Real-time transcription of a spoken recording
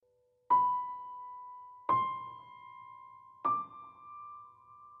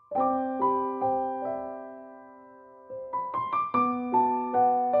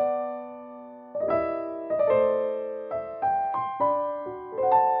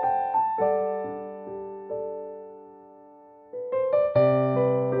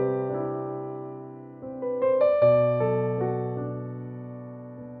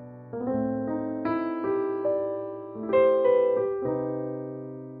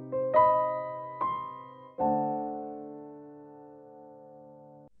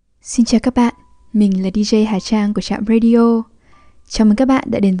Xin chào các bạn, mình là DJ Hà Trang của Trạm Radio. Chào mừng các bạn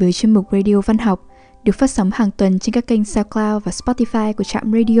đã đến với chuyên mục Radio Văn học được phát sóng hàng tuần trên các kênh SoundCloud và Spotify của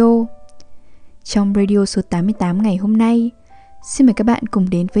Trạm Radio. Trong Radio số 88 ngày hôm nay, xin mời các bạn cùng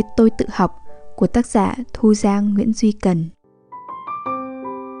đến với Tôi Tự Học của tác giả Thu Giang Nguyễn Duy Cần.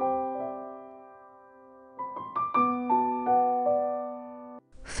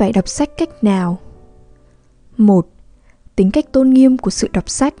 Phải đọc sách cách nào? 1. Tính cách tôn nghiêm của sự đọc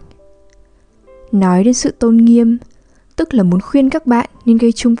sách. Nói đến sự tôn nghiêm, tức là muốn khuyên các bạn nên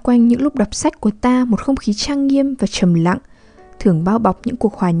gây chung quanh những lúc đọc sách của ta một không khí trang nghiêm và trầm lặng, thường bao bọc những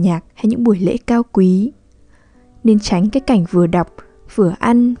cuộc hòa nhạc hay những buổi lễ cao quý. Nên tránh cái cảnh vừa đọc, vừa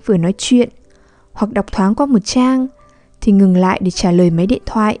ăn, vừa nói chuyện, hoặc đọc thoáng qua một trang thì ngừng lại để trả lời máy điện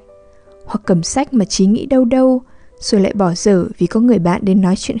thoại, hoặc cầm sách mà trí nghĩ đâu đâu rồi lại bỏ dở vì có người bạn đến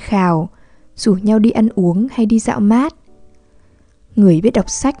nói chuyện khào, rủ nhau đi ăn uống hay đi dạo mát. Người biết đọc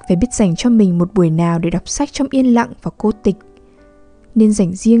sách phải biết dành cho mình một buổi nào để đọc sách trong yên lặng và cô tịch. Nên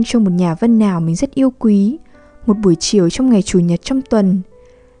dành riêng cho một nhà văn nào mình rất yêu quý, một buổi chiều trong ngày Chủ nhật trong tuần,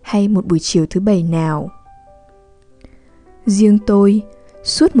 hay một buổi chiều thứ Bảy nào. Riêng tôi,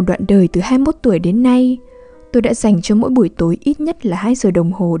 suốt một đoạn đời từ 21 tuổi đến nay, tôi đã dành cho mỗi buổi tối ít nhất là 2 giờ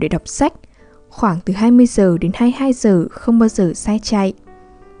đồng hồ để đọc sách, khoảng từ 20 giờ đến 22 giờ, không bao giờ sai chạy.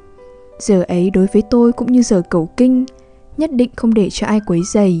 Giờ ấy đối với tôi cũng như giờ cầu kinh, nhất định không để cho ai quấy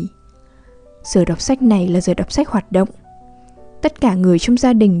rầy. Giờ đọc sách này là giờ đọc sách hoạt động. Tất cả người trong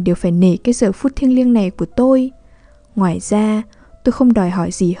gia đình đều phải nể cái giờ phút thiêng liêng này của tôi. Ngoài ra, tôi không đòi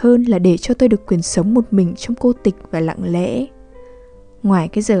hỏi gì hơn là để cho tôi được quyền sống một mình trong cô tịch và lặng lẽ. Ngoài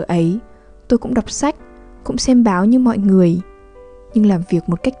cái giờ ấy, tôi cũng đọc sách, cũng xem báo như mọi người, nhưng làm việc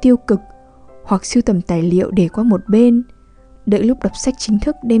một cách tiêu cực, hoặc sưu tầm tài liệu để qua một bên, đợi lúc đọc sách chính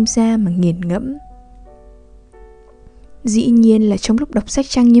thức đem ra mà nghiền ngẫm. Dĩ nhiên là trong lúc đọc sách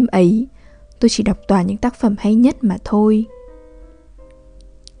trang nghiêm ấy, tôi chỉ đọc toàn những tác phẩm hay nhất mà thôi.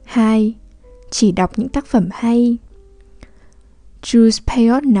 2. Chỉ đọc những tác phẩm hay. Jules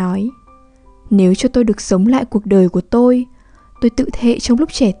Payot nói, nếu cho tôi được sống lại cuộc đời của tôi tự thệ trong lúc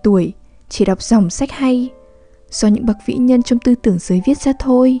trẻ tuổi chỉ đọc dòng sách hay, do những bậc vĩ nhân trong tư tưởng giới viết ra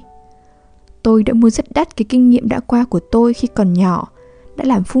thôi. Tôi đã mua rất đắt cái kinh nghiệm đã qua của tôi khi còn nhỏ, đã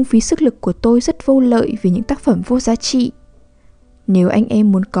làm phung phí sức lực của tôi rất vô lợi vì những tác phẩm vô giá trị. Nếu anh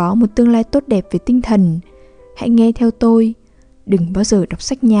em muốn có một tương lai tốt đẹp về tinh thần, hãy nghe theo tôi, đừng bao giờ đọc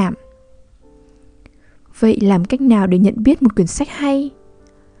sách nhảm. Vậy làm cách nào để nhận biết một quyển sách hay?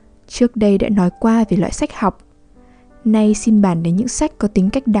 Trước đây đã nói qua về loại sách học. Nay xin bàn đến những sách có tính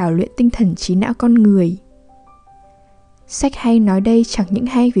cách đào luyện tinh thần trí não con người. Sách hay nói đây chẳng những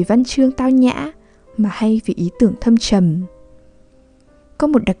hay vì văn chương tao nhã, mà hay vì ý tưởng thâm trầm. Có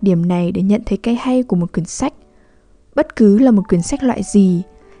một đặc điểm này để nhận thấy cái hay của một quyển sách. Bất cứ là một quyển sách loại gì,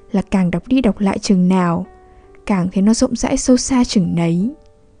 là càng đọc đi đọc lại chừng nào, càng thấy nó rộng rãi sâu xa chừng nấy.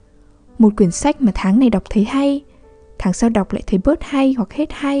 Một quyển sách mà tháng này đọc thấy hay, tháng sau đọc lại thấy bớt hay hoặc hết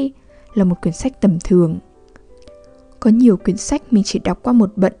hay, là một quyển sách tầm thường. Có nhiều quyển sách mình chỉ đọc qua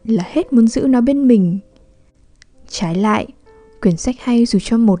một bận là hết muốn giữ nó bên mình. Trái lại, quyển sách hay dù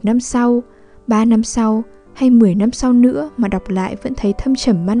cho 1 năm sau, 3 năm sau hay 10 năm sau nữa mà đọc lại vẫn thấy thâm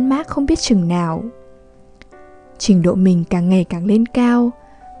trầm man mác không biết chừng nào. Trình độ mình càng ngày càng lên cao,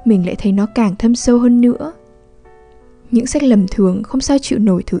 mình lại thấy nó càng thâm sâu hơn nữa. Những sách lầm thường không sao chịu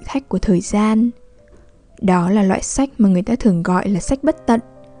nổi thử thách của thời gian. Đó là loại sách mà người ta thường gọi là sách bất tận.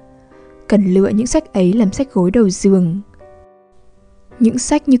 Cần lựa những sách ấy làm sách gối đầu giường. Những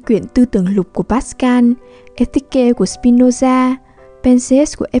sách như quyển Tư tưởng lục của Pascal, Ethique của Spinoza,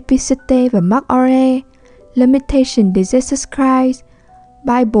 Pensées của Epictete và Marc Aurèle, Lamentation de Jesus Christ,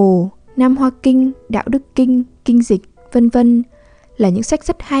 Bible, Nam Hoa Kinh, Đạo Đức Kinh, Kinh Dịch, vân vân là những sách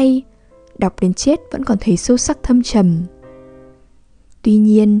rất hay, đọc đến chết vẫn còn thấy sâu sắc thâm trầm. Tuy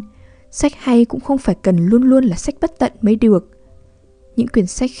nhiên, sách hay cũng không phải cần luôn luôn là sách bất tận mới được. Những quyển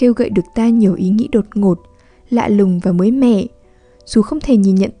sách khêu gợi được ta nhiều ý nghĩ đột ngột, lạ lùng và mới mẻ, dù không thể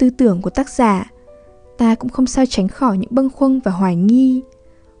nhìn nhận tư tưởng của tác giả, ta cũng không sao tránh khỏi những bâng khuâng và hoài nghi,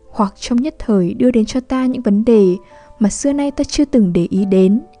 hoặc trong nhất thời đưa đến cho ta những vấn đề mà xưa nay ta chưa từng để ý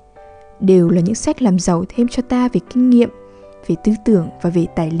đến. Đều là những sách làm giàu thêm cho ta về kinh nghiệm, về tư tưởng và về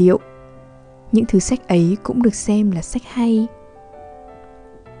tài liệu. Những thứ sách ấy cũng được xem là sách hay.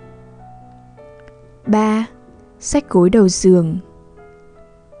 3. Sách gối đầu giường.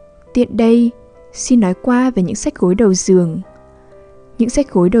 Tiện đây, xin nói qua về những sách gối đầu giường. Những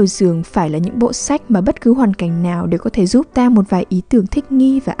sách gối đầu giường phải là những bộ sách mà bất cứ hoàn cảnh nào đều có thể giúp ta một vài ý tưởng thích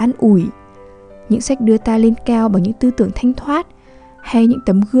nghi và an ủi. Những sách đưa ta lên cao bằng những tư tưởng thanh thoát, hay những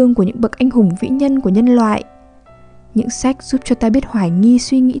tấm gương của những bậc anh hùng vĩ nhân của nhân loại. Những sách giúp cho ta biết hoài nghi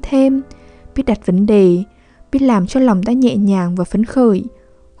suy nghĩ thêm, biết đặt vấn đề, biết làm cho lòng ta nhẹ nhàng và phấn khởi,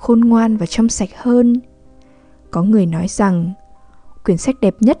 khôn ngoan và trong sạch hơn. Có người nói rằng quyển sách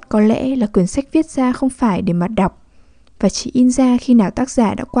đẹp nhất có lẽ là quyển sách viết ra không phải để mà đọc, và chỉ in ra khi nào tác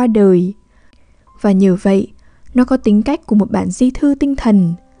giả đã qua đời. Và nhờ vậy, nó có tính cách của một bản di thư tinh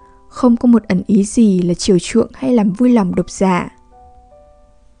thần, không có một ẩn ý gì là chiều chuộng hay làm vui lòng độc giả.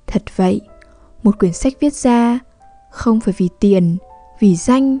 Thật vậy, một quyển sách viết ra không phải vì tiền, vì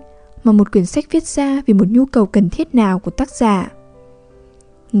danh, mà một quyển sách viết ra vì một nhu cầu cần thiết nào của tác giả.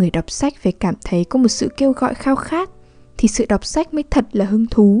 Người đọc sách phải cảm thấy có một sự kêu gọi khao khát, thì sự đọc sách mới thật là hứng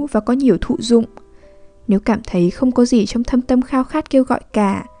thú và có nhiều thụ dụng. Nếu cảm thấy không có gì trong thâm tâm khao khát kêu gọi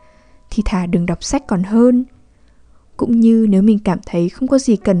cả, thì thà đừng đọc sách còn hơn. Cũng như nếu mình cảm thấy không có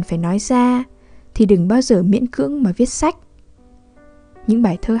gì cần phải nói ra, thì đừng bao giờ miễn cưỡng mà viết sách. Những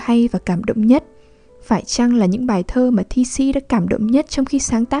bài thơ hay và cảm động nhất phải chăng là những bài thơ mà thi sĩ đã cảm động nhất trong khi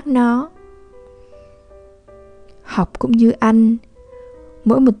sáng tác nó? Học cũng như ăn,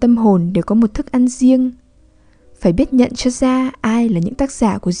 mỗi một tâm hồn đều có một thức ăn riêng. Phải biết nhận cho ra ai là những tác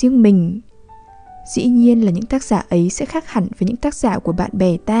giả của riêng mình. Dĩ nhiên là những tác giả ấy sẽ khác hẳn với những tác giả của bạn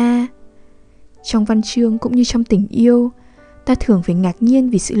bè ta. Trong văn chương cũng như trong tình yêu, ta thường phải ngạc nhiên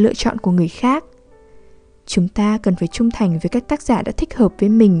vì sự lựa chọn của người khác. Chúng ta cần phải trung thành với các tác giả đã thích hợp với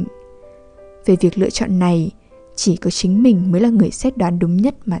mình. Về việc lựa chọn này, chỉ có chính mình mới là người xét đoán đúng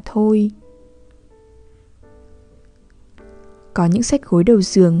nhất mà thôi. Có những sách gối đầu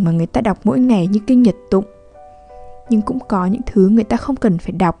giường mà người ta đọc mỗi ngày như kinh nhật tụng. Nhưng cũng có những thứ người ta không cần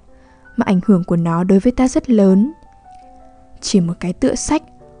phải đọc, mà ảnh hưởng của nó đối với ta rất lớn. Chỉ một cái tựa sách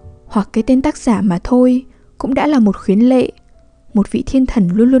hoặc cái tên tác giả mà thôi cũng đã là một khuyến lệ, một vị thiên thần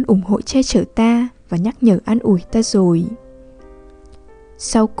luôn luôn ủng hộ che chở ta và nhắc nhở an ủi ta rồi.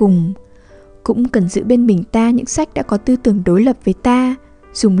 Sau cùng, cũng cần giữ bên mình ta những sách đã có tư tưởng đối lập với ta,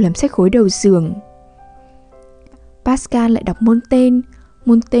 dùng làm sách gối đầu giường. Pascal lại đọc Montaigne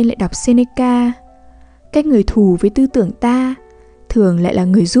lại đọc Seneca. Cách người thù với tư tưởng ta thường lại là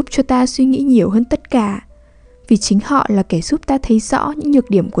người giúp cho ta suy nghĩ nhiều hơn tất cả, vì chính họ là kẻ giúp ta thấy rõ những nhược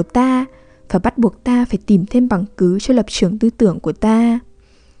điểm của ta và bắt buộc ta phải tìm thêm bằng cứ cho lập trường tư tưởng của ta.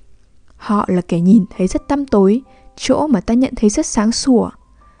 Họ là kẻ nhìn thấy rất tăm tối chỗ mà ta nhận thấy rất sáng sủa,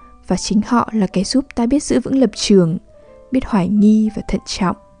 và chính họ là kẻ giúp ta biết giữ vững lập trường, biết hoài nghi và thận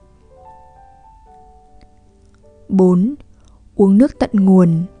trọng. 4. Uống nước tận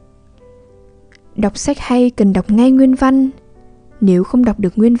nguồn. Đọc sách hay cần đọc ngay nguyên văn. Nếu không đọc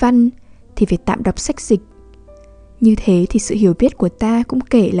được nguyên văn thì phải tạm đọc sách dịch. Như thế thì sự hiểu biết của ta cũng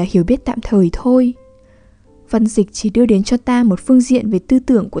kể là hiểu biết tạm thời thôi. Văn dịch chỉ đưa đến cho ta một phương diện về tư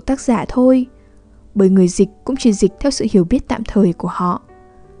tưởng của tác giả thôi, bởi người dịch cũng chỉ dịch theo sự hiểu biết tạm thời của họ.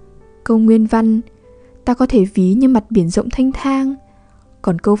 Câu nguyên văn ta có thể ví như mặt biển rộng thanh thang,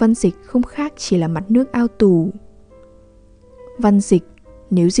 còn câu văn dịch không khác chỉ là mặt nước ao tù. Văn dịch,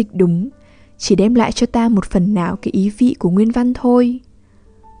 nếu dịch đúng, chỉ đem lại cho ta một phần nào cái ý vị của nguyên văn thôi.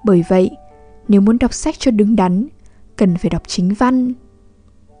 Bởi vậy, nếu muốn đọc sách cho đứng đắn, cần phải đọc chính văn.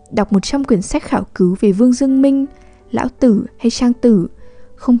 Đọc 100 quyển sách khảo cứu về Vương Dương Minh, Lão Tử hay Trang Tử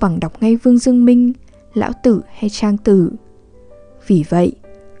không bằng đọc ngay Vương Dương Minh, Lão Tử hay Trang Tử. Vì vậy,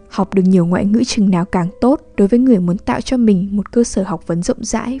 học được nhiều ngoại ngữ chừng nào càng tốt đối với người muốn tạo cho mình một cơ sở học vấn rộng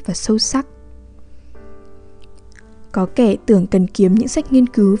rãi và sâu sắc. Có kẻ tưởng cần kiếm những sách nghiên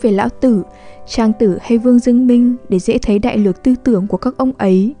cứu về Lão Tử, Trang Tử hay Vương Dương Minh để dễ thấy đại lược tư tưởng của các ông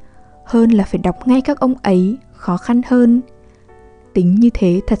ấy, hơn là phải đọc ngay các ông ấy, khó khăn hơn. Tính như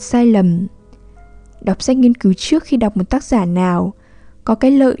thế thật sai lầm. Đọc sách nghiên cứu trước khi đọc một tác giả nào, có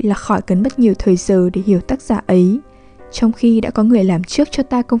cái lợi là khỏi cần mất nhiều thời giờ để hiểu tác giả ấy, trong khi đã có người làm trước cho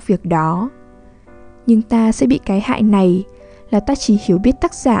ta công việc đó. Nhưng ta sẽ bị cái hại này là ta chỉ hiểu biết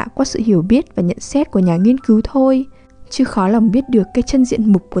tác giả qua sự hiểu biết và nhận xét của nhà nghiên cứu thôi, chứ khó lòng biết được cái chân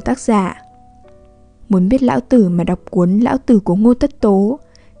diện mục của tác giả. Muốn biết Lão Tử mà đọc cuốn Lão Tử của Ngô Tất Tố,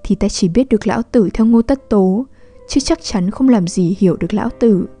 thì ta chỉ biết được Lão Tử theo Ngô Tất Tố, chứ chắc chắn không làm gì hiểu được Lão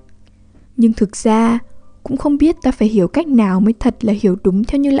Tử. Nhưng thực ra, cũng không biết ta phải hiểu cách nào mới thật là hiểu đúng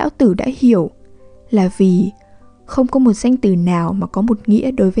theo như Lão Tử đã hiểu, là vì không có một danh từ nào mà có một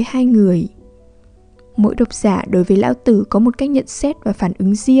nghĩa đối với hai người. Mỗi độc giả đối với Lão Tử có một cách nhận xét và phản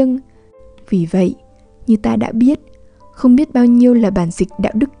ứng riêng. Vì vậy, như ta đã biết, không biết bao nhiêu là bản dịch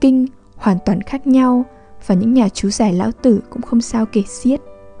Đạo Đức Kinh hoàn toàn khác nhau, và những nhà chú giải Lão Tử cũng không sao kể xiết.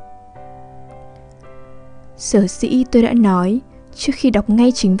 Sở dĩ tôi đã nói, trước khi đọc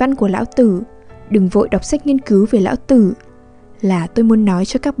ngay chính văn của Lão Tử, đừng vội đọc sách nghiên cứu về Lão Tử, là tôi muốn nói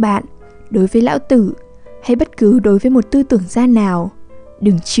cho các bạn, đối với Lão Tử, hay bất cứ đối với một tư tưởng gia nào,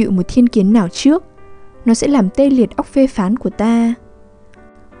 đừng chịu một thiên kiến nào trước, nó sẽ làm tê liệt óc phê phán của ta.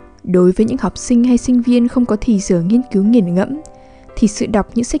 Đối với những học sinh hay sinh viên không có thì giờ nghiên cứu nghiền ngẫm, thì sự đọc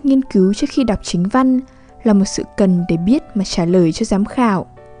những sách nghiên cứu trước khi đọc chính văn là một sự cần để biết mà trả lời cho giám khảo.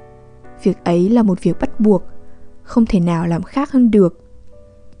 Việc ấy là một việc bắt buộc, không thể nào làm khác hơn được.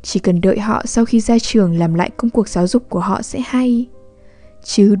 Chỉ cần đợi họ sau khi ra trường làm lại công cuộc giáo dục của họ sẽ hay.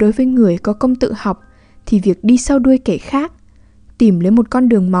 Chứ đối với người có công tự học thì việc đi sau đuôi kẻ khác, tìm lấy một con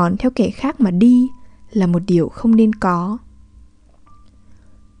đường mòn theo kẻ khác mà đi là một điều không nên có.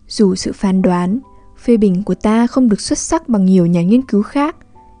 Dù sự phán đoán, phê bình của ta không được xuất sắc bằng nhiều nhà nghiên cứu khác,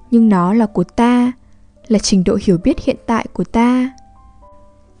 nhưng nó là của ta, là trình độ hiểu biết hiện tại của ta.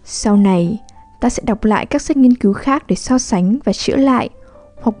 Sau này, ta sẽ đọc lại các sách nghiên cứu khác để so sánh và chữa lại,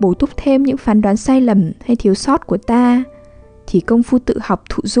 hoặc bổ túc thêm những phán đoán sai lầm hay thiếu sót của ta, thì công phu tự học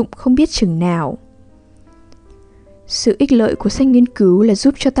thụ dụng không biết chừng nào. Sự ích lợi của sách nghiên cứu là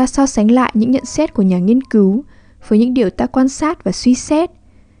giúp cho ta so sánh lại những nhận xét của nhà nghiên cứu với những điều ta quan sát và suy xét,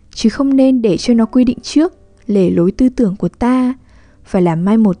 chứ không nên để cho nó quy định trước lề lối tư tưởng của ta và làm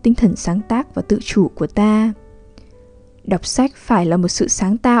mai một tinh thần sáng tác và tự chủ của ta. Đọc sách phải là một sự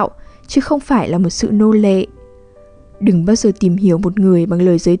sáng tạo, chứ không phải là một sự nô lệ. Đừng bao giờ tìm hiểu một người bằng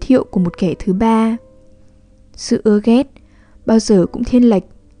lời giới thiệu của một kẻ thứ ba. Sự ưa ghét bao giờ cũng thiên lệch.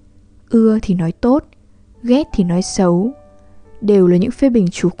 Ưa thì nói tốt, ghét thì nói xấu, đều là những phê bình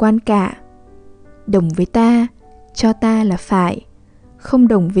chủ quan cả. Đồng với ta, cho ta là phải. Không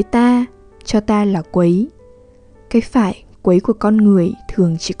đồng với ta, cho ta là quấy. Cái phải, quấy của con người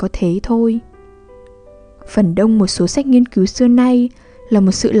thường chỉ có thế thôi. Phần đông một số sách nghiên cứu xưa nay là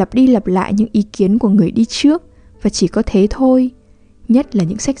một sự lặp đi lặp lại những ý kiến của người đi trước, và chỉ có thế thôi, nhất là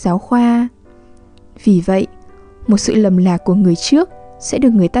những sách giáo khoa. Vì vậy, một sự lầm lạc của người trước sẽ được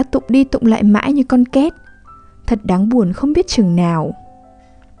người ta tụng đi tụng lại mãi như con két. Thật đáng buồn không biết chừng nào.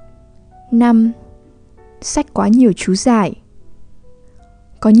 5. Sách quá nhiều chú giải.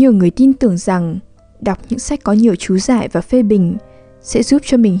 Có nhiều người tin tưởng rằng đọc những sách có nhiều chú giải và phê bình sẽ giúp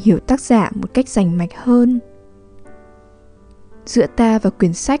cho mình hiểu tác giả một cách rành mạch hơn. Giữa ta và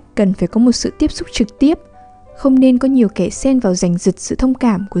quyển sách cần phải có một sự tiếp xúc trực tiếp, không nên có nhiều kẻ xen vào giành giật sự thông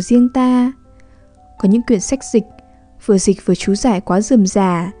cảm của riêng ta. Có những quyển sách dịch vừa chú giải quá rườm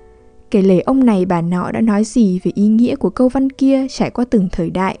rà, kể lể ông này bà nọ đã nói gì về ý nghĩa của câu văn kia trải qua từng thời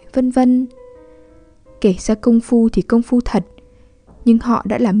đại, vân vân. Kể ra công phu thì công phu thật, nhưng họ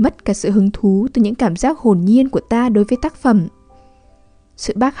đã làm mất cả sự hứng thú từ những cảm giác hồn nhiên của ta đối với tác phẩm.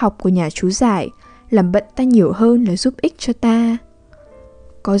 Sự bác học của nhà chú giải làm bận ta nhiều hơn là giúp ích cho ta.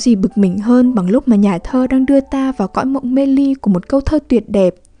 Có gì bực mình hơn bằng lúc mà nhà thơ đang đưa ta vào cõi mộng mê ly của một câu thơ tuyệt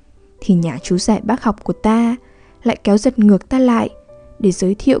đẹp, thì nhà chú giải bác học của ta lại kéo giật ngược ta lại để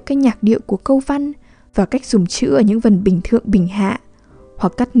giới thiệu cái nhạc điệu của câu văn và cách dùng chữ ở những vần bình thượng bình hạ,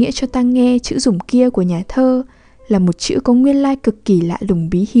 hoặc cắt nghĩa cho ta nghe chữ dùng kia của nhà thơ là một chữ có nguyên lai cực kỳ lạ lùng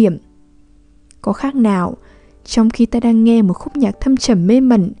bí hiểm. Có khác nào, trong khi ta đang nghe một khúc nhạc thâm trầm mê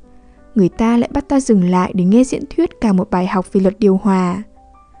mẩn, người ta lại bắt ta dừng lại để nghe diễn thuyết cả một bài học về luật điều hòa.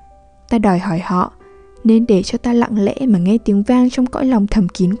 Ta đòi hỏi họ nên để cho ta lặng lẽ mà nghe tiếng vang trong cõi lòng thầm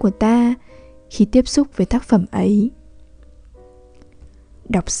kín của ta khi tiếp xúc với tác phẩm ấy.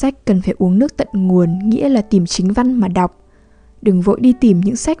 Đọc sách cần phải uống nước tận nguồn, nghĩa là tìm chính văn mà đọc. Đừng vội đi tìm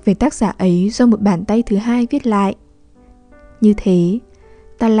những sách về tác giả ấy do một bàn tay thứ hai viết lại. Như thế,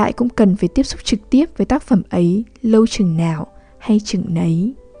 ta lại cũng cần phải tiếp xúc trực tiếp với tác phẩm ấy lâu chừng nào hay chừng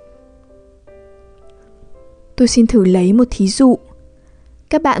nấy. Tôi xin thử lấy một thí dụ.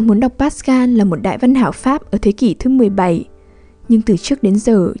 Các bạn muốn đọc Pascal là một đại văn hảo Pháp ở thế kỷ thứ 17, nhưng từ trước đến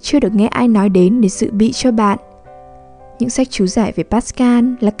giờ chưa được nghe ai nói đến để dự bị cho bạn. Những sách chú giải về Pascal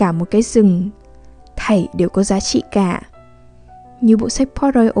là cả một cái rừng, thảy đều có giá trị cả. Như bộ sách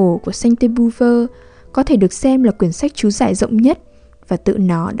Port Royal của Sainte-Beuve có thể được xem là quyển sách chú giải rộng nhất, và tự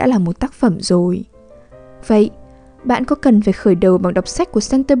nó đã là một tác phẩm rồi. Vậy, bạn có cần phải khởi đầu bằng đọc sách của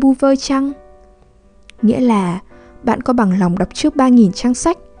Sainte-Beuve chăng? Nghĩa là bạn có bằng lòng đọc trước 3.000 trang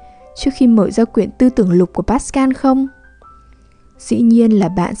sách trước khi mở ra quyển Tư tưởng lục của Pascal không? Dĩ nhiên là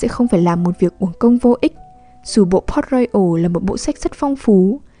bạn sẽ không phải làm một việc uổng công vô ích, dù bộ Port Royal là một bộ sách rất phong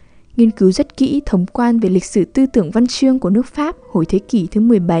phú, nghiên cứu rất kỹ thống quan về lịch sử tư tưởng văn chương của nước Pháp hồi thế kỷ thứ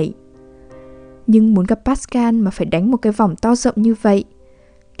 17. Nhưng muốn gặp Pascal mà phải đánh một cái vòng to rộng như vậy,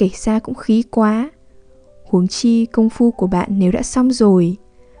 kể ra cũng khí quá. Huống chi công phu của bạn nếu đã xong rồi,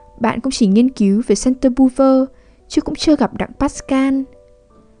 bạn cũng chỉ nghiên cứu về Sainte-Beuve, chứ cũng chưa gặp đặng Pascal.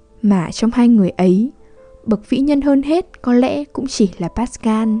 Mà trong hai người ấy, bậc vĩ nhân hơn hết có lẽ cũng chỉ là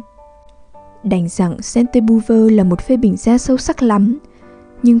Pascal. Đành rằng Sainte-Beuve là một phê bình gia sâu sắc lắm,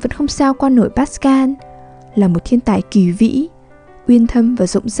 nhưng vẫn không sao qua nổi Pascal, là một thiên tài kỳ vĩ, uyên thâm và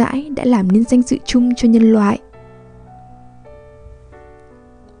rộng rãi đã làm nên danh dự chung cho nhân loại.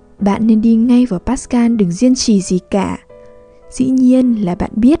 Bạn nên đi ngay vào Pascal, đừng diên trì gì cả. Dĩ nhiên là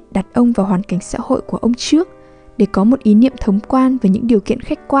bạn biết đặt ông vào hoàn cảnh xã hội của ông trước để có một ý niệm thống quan về những điều kiện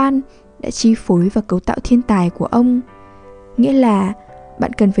khách quan đã chi phối và cấu tạo thiên tài của ông. Nghĩa là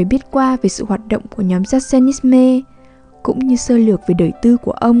bạn cần phải biết qua về sự hoạt động của nhóm Jansenisme cũng như sơ lược về đời tư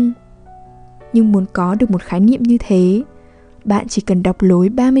của ông. Nhưng muốn có được một khái niệm như thế, bạn chỉ cần đọc lối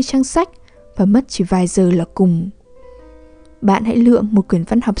 30 trang sách và mất chỉ vài giờ là cùng. Bạn hãy lựa một quyển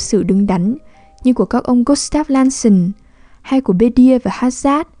văn học sử đứng đắn như của các ông Gustav Lanson hay của Bédier và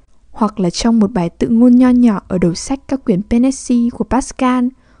Hazard, hoặc là trong một bài tự ngôn nho nhỏ ở đầu sách các quyển Pénécie của Pascal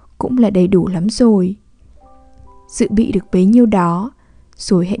cũng là đầy đủ lắm rồi. Dự bị được bấy nhiêu đó,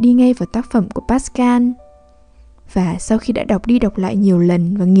 rồi hãy đi ngay vào tác phẩm của Pascal. Và sau khi đã đọc đi đọc lại nhiều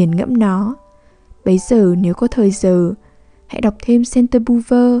lần và nghiền ngẫm nó, bấy giờ nếu có thời giờ, hãy đọc thêm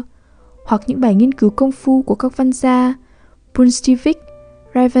Sainte-Beuve hoặc những bài nghiên cứu công phu của các văn gia Brunswick,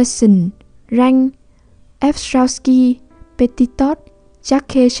 Riverson, Ranh, F. Straussky, Petitot,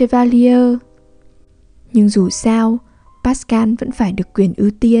 Jacques Chevalier. Nhưng dù sao, Pascal vẫn phải được quyền ưu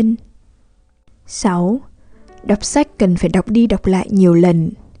tiên. 6. Đọc sách cần phải đọc đi đọc lại nhiều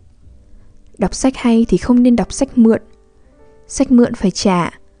lần. Đọc sách hay thì không nên đọc sách mượn. Sách mượn phải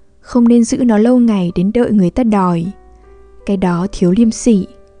trả, không nên giữ nó lâu ngày đến đợi người ta đòi. Cái đó thiếu liêm sỉ.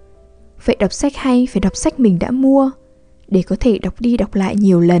 Vậy đọc sách hay phải đọc sách mình đã mua, để có thể đọc đi đọc lại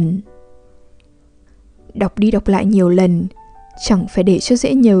nhiều lần. Đọc đi đọc lại nhiều lần chẳng phải để cho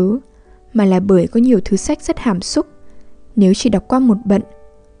dễ nhớ, mà là bởi có nhiều thứ sách rất hàm xúc. Nếu chỉ đọc qua một bận,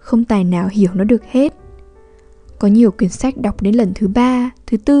 không tài nào hiểu nó được hết. Có nhiều quyển sách đọc đến lần thứ 3,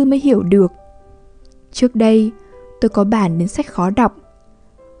 thứ 4 mới hiểu được. Trước đây, tôi có bàn đến sách khó đọc.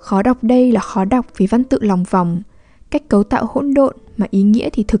 Khó đọc đây là khó đọc vì văn tự lòng vòng, cách cấu tạo hỗn độn mà ý nghĩa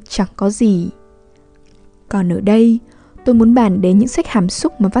thì thực chẳng có gì. Còn ở đây, tôi muốn bàn đến những sách hàm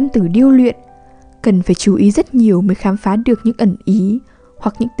xúc mà văn tử điêu luyện, cần phải chú ý rất nhiều mới khám phá được những ẩn ý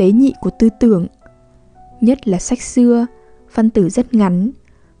hoặc những tế nhị của tư tưởng. Nhất là sách xưa, văn tử rất ngắn,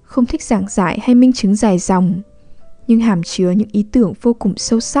 không thích giảng giải hay minh chứng dài dòng, nhưng hàm chứa những ý tưởng vô cùng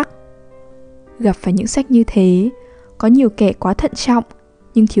sâu sắc. Gặp phải những sách như thế, có nhiều kẻ quá thận trọng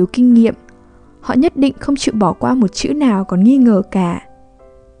nhưng thiếu kinh nghiệm. Họ nhất định không chịu bỏ qua một chữ nào còn nghi ngờ cả.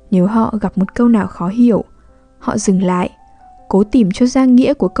 Nếu họ gặp một câu nào khó hiểu, họ dừng lại, cố tìm cho ra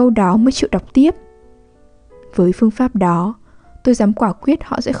nghĩa của câu đó mới chịu đọc tiếp. Với phương pháp đó, tôi dám quả quyết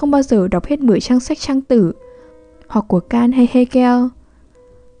họ sẽ không bao giờ đọc hết 10 trang sách Trang Tử hoặc của Kant hay Hegel.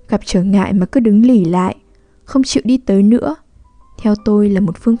 Gặp trở ngại mà cứ đứng lì lại, không chịu đi tới nữa, theo tôi là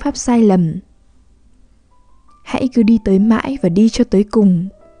một phương pháp sai lầm. Hãy cứ đi tới mãi và đi cho tới cùng.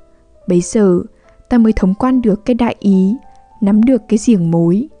 Bấy giờ ta mới thống quan được cái đại ý, nắm được cái giềng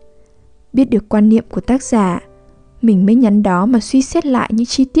mối. Biết được quan niệm của tác giả, mình mới nhắn đó mà suy xét lại những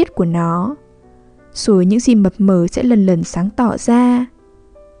chi tiết của nó. Rồi những gì mập mờ sẽ lần lần sáng tỏ ra.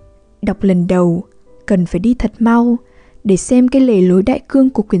 Đọc lần đầu, cần phải đi thật mau để xem cái lề lối đại cương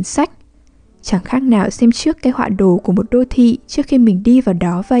của quyển sách. Chẳng khác nào xem trước cái họa đồ của một đô thị trước khi mình đi vào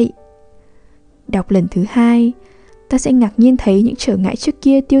đó vậy. Đọc lần thứ 2, ta sẽ ngạc nhiên thấy những trở ngại trước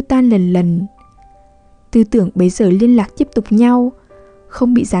kia tiêu tan lần lần. Tư tưởng bấy giờ liên lạc tiếp tục nhau,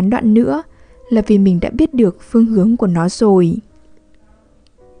 không bị gián đoạn nữa, là vì mình đã biết được phương hướng của nó rồi.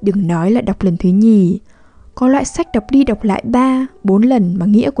 Đừng nói là đọc lần thứ nhì, có loại sách đọc đi đọc lại 3, 4 lần mà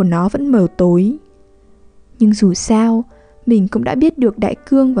nghĩa của nó vẫn mờ tối. Nhưng dù sao, mình cũng đã biết được đại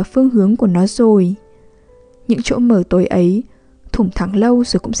cương và phương hướng của nó rồi. Những chỗ mờ tối ấy, thủng thẳng lâu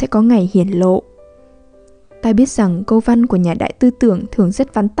rồi cũng sẽ có ngày hiển lộ. Ta biết rằng câu văn của nhà đại tư tưởng thường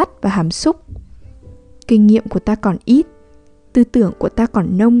rất vắn tắt và hàm xúc. Kinh nghiệm của ta còn ít, tư tưởng của ta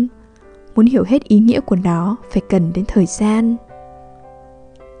còn nông. Muốn hiểu hết ý nghĩa của nó phải cần đến thời gian.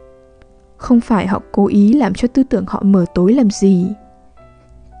 Không phải họ cố ý làm cho tư tưởng họ mờ tối làm gì.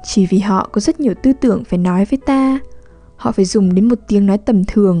 Chỉ vì họ có rất nhiều tư tưởng phải nói với ta, họ phải dùng đến một tiếng nói tầm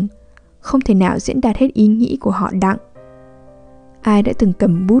thường, không thể nào diễn đạt hết ý nghĩ của họ đặng. Ai đã từng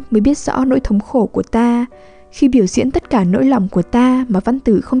cầm bút mới biết rõ nỗi thống khổ của ta khi biểu diễn tất cả nỗi lòng của ta mà văn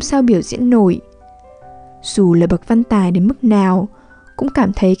tử không sao biểu diễn nổi. Dù là bậc văn tài đến mức nào, cũng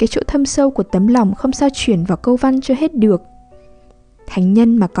cảm thấy cái chỗ thâm sâu của tấm lòng không sao chuyển vào câu văn cho hết được. Thánh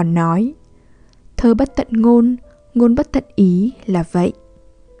nhân mà còn nói, thơ bất tận ngôn, ngôn bất tận ý là vậy.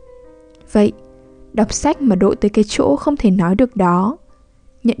 Vậy, đọc sách mà độ tới cái chỗ không thể nói được đó,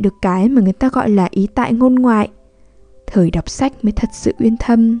 nhận được cái mà người ta gọi là ý tại ngôn ngoại, thời đọc sách mới thật sự uyên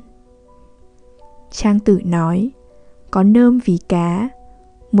thâm. Trang Tử nói, có nơm vì cá,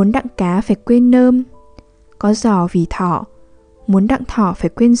 muốn đặng cá phải quên nơm. Có giò vì thỏ, muốn đặng thỏ phải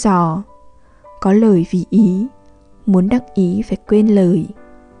quên giò. Có lời vì ý, muốn đặng ý phải quên lời.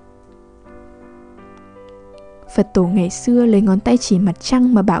 Phật tổ ngày xưa lấy ngón tay chỉ mặt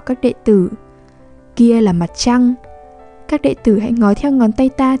trăng mà bảo các đệ tử: kia là mặt trăng, các đệ tử hãy ngó theo ngón tay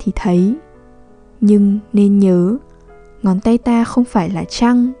ta thì thấy. Nhưng nên nhớ, ngón tay ta không phải là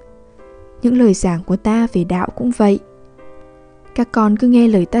trăng. Những lời giảng của ta về đạo cũng vậy. Các con cứ nghe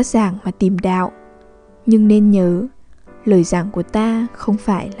lời ta giảng mà tìm đạo, nhưng nên nhớ, lời giảng của ta không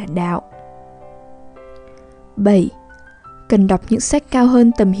phải là đạo. 7. Cần đọc những sách cao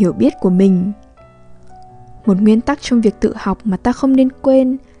hơn tầm hiểu biết của mình. Một nguyên tắc trong việc tự học mà ta không nên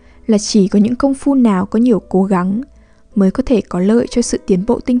quên là chỉ có những công phu nào có nhiều cố gắng mới có thể có lợi cho sự tiến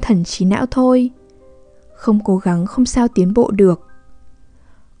bộ tinh thần trí não thôi. Không cố gắng không sao tiến bộ được.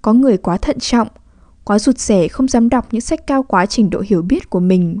 Có người quá thận trọng, quá rụt rè không dám đọc những sách cao quá trình độ hiểu biết của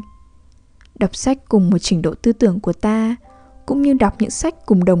mình. Đọc sách cùng một trình độ tư tưởng của ta, cũng như đọc những sách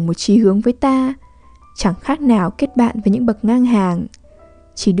cùng đồng một chí hướng với ta, chẳng khác nào kết bạn với những bậc ngang hàng.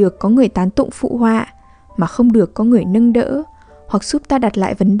 Chỉ được có người tán tụng phụ họa, mà không được có người nâng đỡ, hoặc giúp ta đặt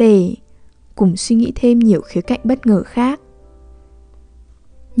lại vấn đề, cùng suy nghĩ thêm nhiều khía cạnh bất ngờ khác.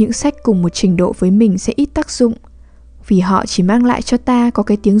 Những sách cùng một trình độ với mình sẽ ít tác dụng, vì họ chỉ mang lại cho ta có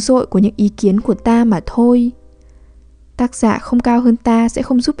cái tiếng dội của những ý kiến của ta mà thôi. Tác giả không cao hơn ta sẽ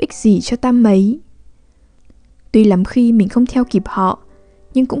không giúp ích gì cho ta mấy. Tuy lắm khi mình không theo kịp họ,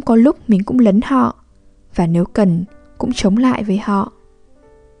 nhưng cũng có lúc mình cũng lấn họ, và nếu cần cũng chống lại với họ.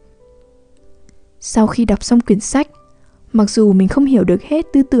 Sau khi đọc xong quyển sách, mặc dù mình không hiểu được hết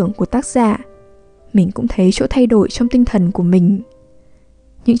tư tưởng của tác giả, mình cũng thấy chỗ thay đổi trong tinh thần của mình.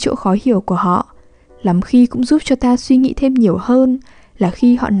 Những chỗ khó hiểu của họ lắm khi cũng giúp cho ta suy nghĩ thêm nhiều hơn là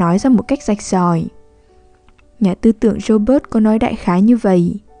khi họ nói ra một cách rạch ròi. Nhà tư tưởng Robert có nói đại khái như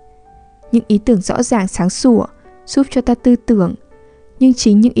vậy: những ý tưởng rõ ràng sáng sủa giúp cho ta tư tưởng, nhưng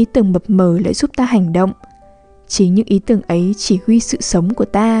chính những ý tưởng mập mờ lại giúp ta hành động. Chính những ý tưởng ấy chỉ huy sự sống của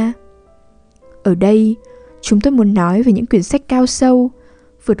ta. Ở đây, chúng tôi muốn nói về những quyển sách cao sâu,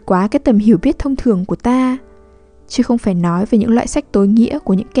 vượt quá cái tầm hiểu biết thông thường của ta, chứ không phải nói về những loại sách tối nghĩa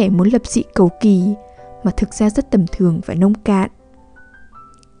của những kẻ muốn lập dị cầu kỳ, mà thực ra rất tầm thường và nông cạn.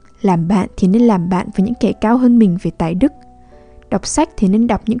 Làm bạn thì nên làm bạn với những kẻ cao hơn mình về tài đức. Đọc sách thì nên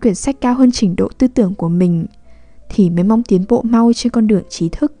đọc những quyển sách cao hơn trình độ tư tưởng của mình, thì mới mong tiến bộ mau trên con đường trí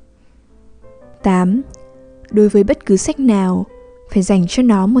thức. 8. Đối với bất cứ sách nào, phải dành cho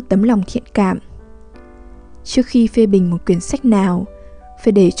nó một tấm lòng thiện cảm. Trước khi phê bình một quyển sách nào,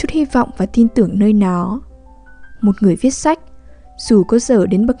 phải để chút hy vọng và tin tưởng nơi nó. Một người viết sách, dù có dở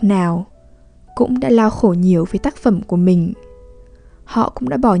đến bậc nào, cũng đã lao khổ nhiều với tác phẩm của mình. Họ cũng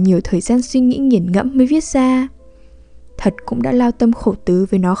đã bỏ nhiều thời gian suy nghĩ nghiền ngẫm mới viết ra. Thật cũng đã lao tâm khổ tứ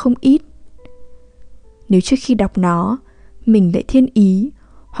với nó không ít. Nếu trước khi đọc nó, mình lại thiên ý,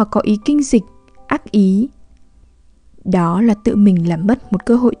 hoặc có ý kinh dịch, ác ý, đó là tự mình làm mất một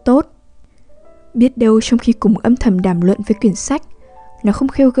cơ hội tốt. Biết đâu trong khi cùng âm thầm đàm luận với quyển sách, nó không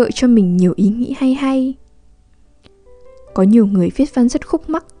khêu gợi cho mình nhiều ý nghĩ hay. Có nhiều người viết văn rất khúc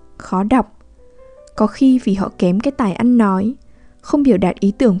mắc, khó đọc. Có khi vì họ kém cái tài ăn nói, không biểu đạt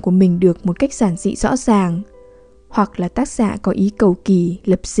ý tưởng của mình được một cách giản dị rõ ràng, hoặc là tác giả có ý cầu kỳ,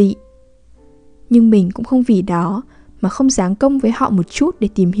 lập dị. Nhưng mình cũng không vì đó mà không giáng công với họ một chút để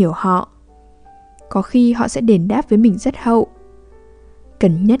tìm hiểu họ. Có khi họ sẽ đền đáp với mình rất hậu.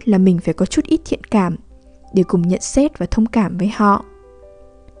 Cần nhất là mình phải có chút ít thiện cảm để cùng nhận xét và thông cảm với họ.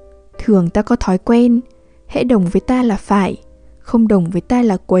 Thường ta có thói quen, hễ đồng với ta là phải, không đồng với ta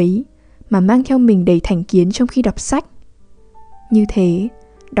là quấy, mà mang theo mình đầy thành kiến trong khi đọc sách. Như thế,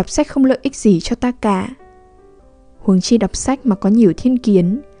 đọc sách không lợi ích gì cho ta cả. Huống chi đọc sách mà có nhiều thiên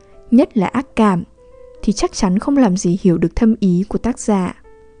kiến, nhất là ác cảm, thì chắc chắn không làm gì hiểu được thâm ý của tác giả.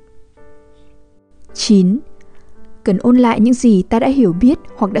 9. Cần ôn lại những gì ta đã hiểu biết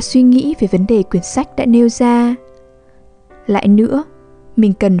hoặc đã suy nghĩ về vấn đề quyển sách đã nêu ra. Lại nữa,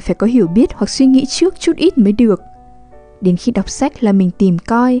 mình cần phải có hiểu biết hoặc suy nghĩ trước chút ít mới được. Đến khi đọc sách là mình tìm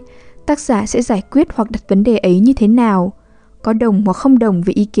coi tác giả sẽ giải quyết hoặc đặt vấn đề ấy như thế nào, có đồng hoặc không đồng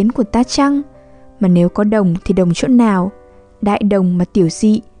với ý kiến của ta chăng? Mà nếu có đồng thì đồng chỗ nào? Đại đồng mà tiểu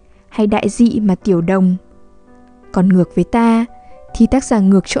dị, hay đại dị mà tiểu đồng? Còn ngược với ta thì tác giả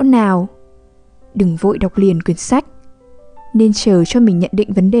ngược chỗ nào? Đừng vội đọc liền quyển sách, nên chờ cho mình nhận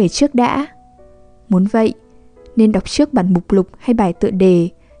định vấn đề trước đã. Muốn vậy, nên đọc trước bản mục lục hay bài tựa đề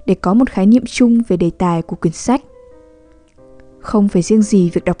để có một khái niệm chung về đề tài của quyển sách. Không phải riêng gì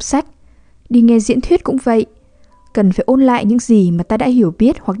việc đọc sách, đi nghe diễn thuyết cũng vậy. Cần phải ôn lại những gì mà ta đã hiểu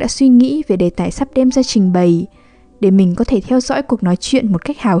biết hoặc đã suy nghĩ về đề tài sắp đem ra trình bày, để mình có thể theo dõi cuộc nói chuyện một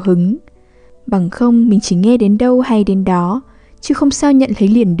cách hào hứng. Bằng không mình chỉ nghe đến đâu hay đến đó, chứ không sao nhận thấy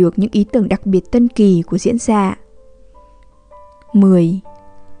liền được những ý tưởng đặc biệt tân kỳ của diễn giả. 10.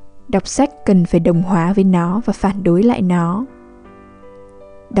 Đọc sách cần phải đồng hóa với nó và phản đối lại nó.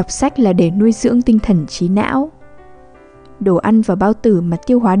 Đọc sách là để nuôi dưỡng tinh thần trí não. Đồ ăn và bao tử mà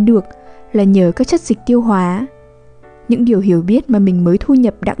tiêu hóa được là nhờ các chất dịch tiêu hóa. Những điều hiểu biết mà mình mới thu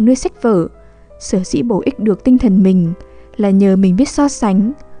nhập đặng nuôi sách vở, sở dĩ bổ ích được tinh thần mình là nhờ mình biết so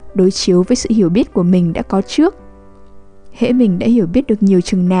sánh, đối chiếu với sự hiểu biết của mình đã có trước. Hễ mình đã hiểu biết được nhiều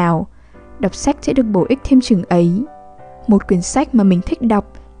chừng nào, đọc sách sẽ được bổ ích thêm chừng ấy. Một quyển sách mà mình thích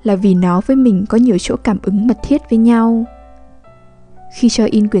đọc là vì nó với mình có nhiều chỗ cảm ứng mật thiết với nhau. Khi cho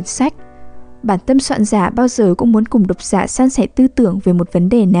in quyển sách, bản tâm soạn giả bao giờ cũng muốn cùng độc giả san sẻ tư tưởng về một vấn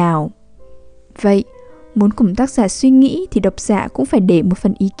đề nào. Vậy, muốn cùng tác giả suy nghĩ thì độc giả cũng phải để một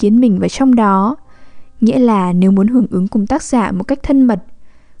phần ý kiến mình vào trong đó. Nghĩa là nếu muốn hưởng ứng cùng tác giả một cách thân mật,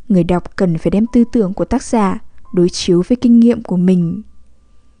 người đọc cần phải đem tư tưởng của tác giả đối chiếu với kinh nghiệm của mình.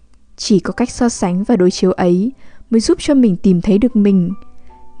 Chỉ có cách so sánh và đối chiếu ấy mới giúp cho mình tìm thấy được mình,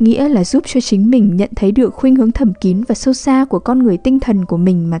 nghĩa là giúp cho chính mình nhận thấy được khuynh hướng thầm kín và sâu xa của con người tinh thần của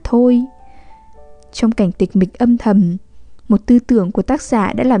mình mà thôi. Trong cảnh tịch mịch âm thầm, một tư tưởng của tác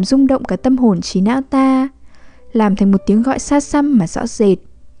giả đã làm rung động cả tâm hồn trí não ta, làm thành một tiếng gọi xa xăm mà rõ rệt.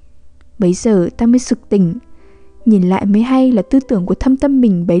 Bấy giờ ta mới sực tỉnh, nhìn lại mới hay là tư tưởng của thâm tâm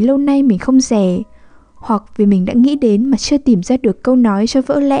mình bấy lâu nay mình không dè, hoặc vì mình đã nghĩ đến mà chưa tìm ra được câu nói cho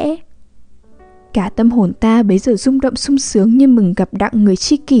vỡ lẽ. Cả tâm hồn ta bấy giờ rung động sung sướng như mừng gặp đặng người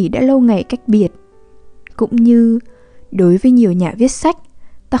tri kỷ đã lâu ngày cách biệt. Cũng như, đối với nhiều nhà viết sách,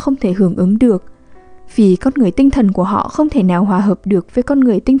 ta không thể hưởng ứng được, vì con người tinh thần của họ không thể nào hòa hợp được với con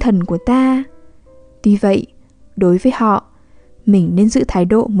người tinh thần của ta. Tuy vậy, đối với họ, mình nên giữ thái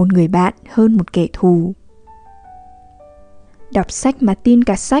độ một người bạn hơn một kẻ thù. Đọc sách mà tin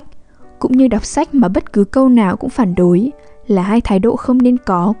cả sách, cũng như đọc sách mà bất cứ câu nào cũng phản đối, là hai thái độ không nên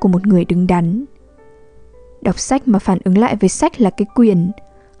có của một người đứng đắn. Đọc sách mà phản ứng lại với sách là cái quyền,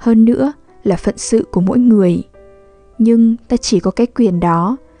 hơn nữa là phận sự của mỗi người. Nhưng ta chỉ có cái quyền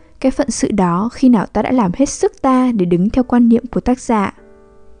đó, cái phận sự đó khi nào ta đã làm hết sức ta để đứng theo quan niệm của tác giả.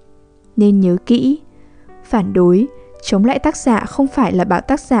 Nên nhớ kỹ, phản đối, chống lại tác giả không phải là bảo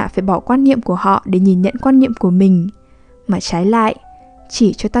tác giả phải bỏ quan niệm của họ để nhìn nhận quan niệm của mình, mà trái lại,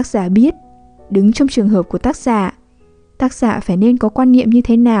 chỉ cho tác giả biết, đứng trong trường hợp của tác giả phải nên có quan niệm như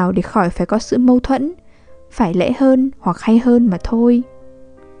thế nào để khỏi phải có sự mâu thuẫn, phải lẽ hơn hoặc hay hơn mà thôi.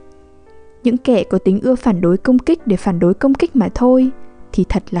 Những kẻ có tính ưa phản đối công kích để phản đối công kích mà thôi thì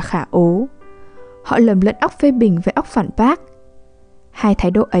thật là khả ố. Họ lầm lẫn óc phê bình với óc phản bác. Hai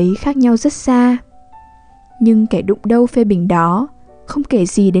thái độ ấy khác nhau rất xa. Nhưng kẻ đụng đâu phê bình đó, không kể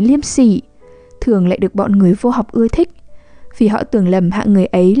gì đến liêm sỉ, thường lại được bọn người vô học ưa thích, vì họ tưởng lầm hạng người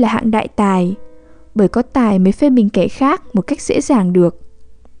ấy là hạng đại tài, bởi có tài mới phê bình kẻ khác một cách dễ dàng được.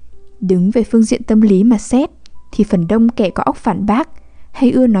 Đứng về phương diện tâm lý mà xét, thì phần đông kẻ có óc phản bác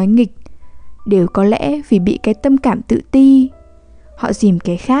hay ưa nói nghịch đều có lẽ vì bị cái tâm cảm tự ti. Họ dìm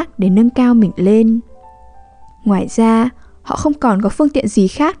kẻ khác để nâng cao mình lên. Ngoài ra, họ không còn có phương tiện gì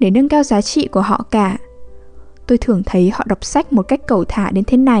khác để nâng cao giá trị của họ cả. Tôi thường thấy họ đọc sách một cách cẩu thả đến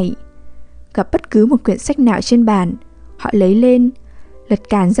thế này. Gặp bất cứ một quyển sách nào trên bàn, họ lấy lên, lật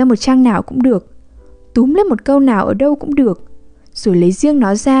càn ra một trang nào cũng được, túm lên một câu nào ở đâu cũng được, rồi lấy riêng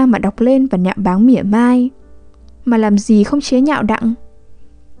nó ra mà đọc lên và nhạo báng mỉa mai. Mà làm gì không chế nhạo đặng.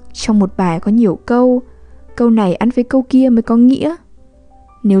 Trong một bài có nhiều câu, câu này ăn với câu kia mới có nghĩa.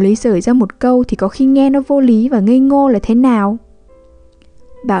 Nếu lấy rời ra một câu thì có khi nghe nó vô lý và ngây ngô là thế nào.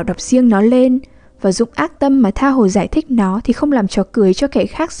 Bảo đọc riêng nó lên và dụng ác tâm mà tha hồ giải thích nó thì không làm trò cười cho kẻ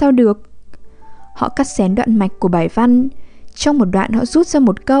khác sao được. Họ cắt xén đoạn mạch của bài văn, trong một đoạn họ rút ra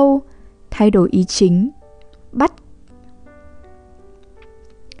một câu, thay đổi ý chính,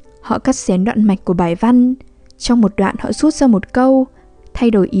 Họ cắt xén đoạn mạch của bài văn, trong một đoạn họ rút ra một câu,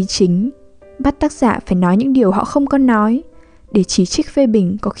 thay đổi ý chính, bắt tác giả phải nói những điều họ không có nói, để chỉ trích phê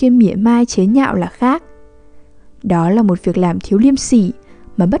bình có khi mỉa mai chế nhạo là khác. Đó là một việc làm thiếu liêm sỉ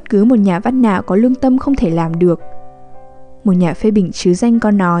mà bất cứ một nhà văn nào có lương tâm không thể làm được. Một nhà phê bình trứ danh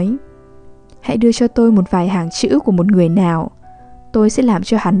có nói: hãy đưa cho tôi một vài hàng chữ của một người nào, tôi sẽ làm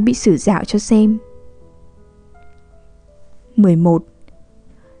cho hắn bị xử dạo cho xem. 11.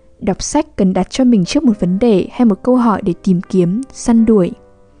 Đọc sách cần đặt cho mình trước một vấn đề hay một câu hỏi để tìm kiếm, săn đuổi.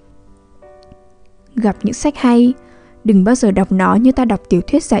 Gặp những sách hay, đừng bao giờ đọc nó như ta đọc tiểu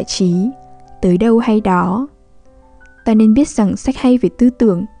thuyết giải trí, tới đâu hay đó. Ta nên biết rằng sách hay về tư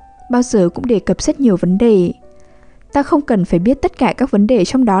tưởng bao giờ cũng đề cập rất nhiều vấn đề. Ta không cần phải biết tất cả các vấn đề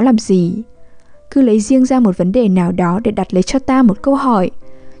trong đó làm gì. Cứ lấy riêng ra một vấn đề nào đó để đặt lấy cho ta một câu hỏi,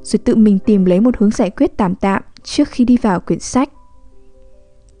 rồi tự mình tìm lấy một hướng giải quyết tạm trước khi đi vào quyển sách.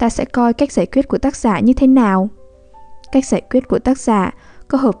 Ta sẽ coi cách giải quyết của tác giả như thế nào. Cách giải quyết của tác giả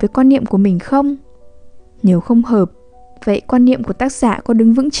có hợp với quan niệm của mình không? Nếu không hợp, vậy quan niệm của tác giả có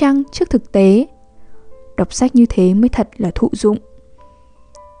đứng vững chăng trước thực tế? Đọc sách như thế mới thật là thụ dụng.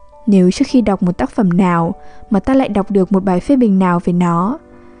 Nếu trước khi đọc một tác phẩm nào mà ta lại đọc được một bài phê bình nào về nó,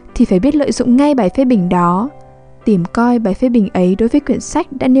 thì phải biết lợi dụng ngay bài phê bình đó, tìm coi bài phê bình ấy đối với quyển sách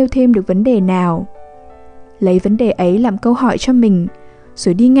đã nêu thêm được vấn đề nào. Lấy vấn đề ấy làm câu hỏi cho mình,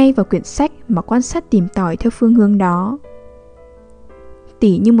 rồi đi ngay vào quyển sách mà quan sát tìm tòi theo phương hướng đó.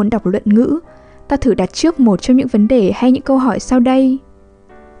 Tỉ như muốn đọc luận ngữ, ta thử đặt trước một trong những vấn đề hay những câu hỏi sau đây.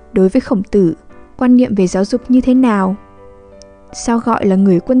 Đối với Khổng Tử, quan niệm về giáo dục như thế nào? Sao gọi là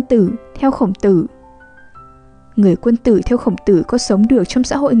người quân tử theo Khổng Tử? Người quân tử theo Khổng Tử có sống được trong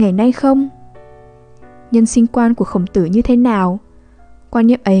xã hội ngày nay không? Nhân sinh quan của Khổng Tử như thế nào? Quan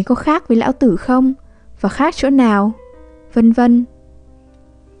niệm ấy có khác với Lão Tử không? Và khác chỗ nào? Vân vân.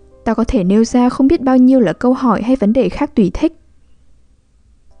 Ta có thể nêu ra không biết bao nhiêu là câu hỏi hay vấn đề khác tùy thích.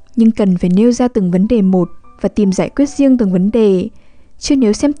 Nhưng cần phải nêu ra từng vấn đề một và tìm giải quyết riêng từng vấn đề, chứ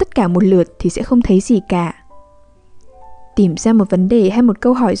nếu xem tất cả một lượt thì sẽ không thấy gì cả. Tìm ra một vấn đề hay một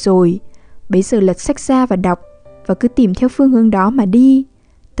câu hỏi rồi, bấy giờ lật sách ra và đọc, và cứ tìm theo phương hướng đó mà đi,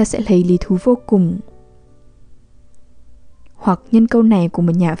 ta sẽ thấy lý thú vô cùng. Hoặc nhân câu này của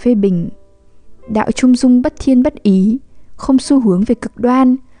một nhà phê bình: đạo trung dung bất thiên bất ý, không xu hướng về cực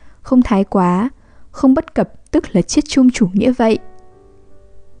đoan, không thái quá, không bất cập, tức là chiết chung chủ nghĩa vậy.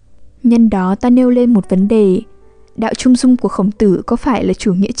 Nhân đó ta nêu lên một vấn đề: đạo trung dung của Khổng Tử có phải là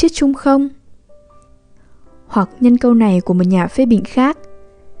chủ nghĩa chiết chung không? Hoặc nhân câu này của một nhà phê bình khác: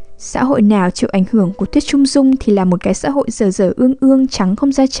 xã hội nào chịu ảnh hưởng của thuyết trung dung thì là một cái xã hội dở dở ương ương, trắng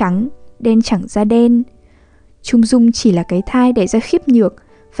không ra trắng, đen chẳng ra đen. Trung dung chỉ là cái thai đẻ ra khiếp nhược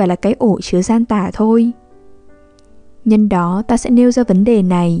và là cái ổ chứa gian tà thôi. Nhân đó ta sẽ nêu ra vấn đề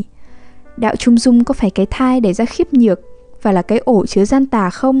này: đạo trung dung có phải cái thai đẻ ra khiếp nhược và là cái ổ chứa gian tà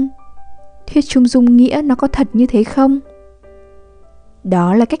không? Thuyết trung dung nghĩa nó có thật như thế không?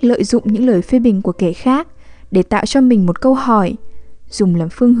 Đó là cách lợi dụng những lời phê bình của kẻ khác để tạo cho mình một câu hỏi, dùng làm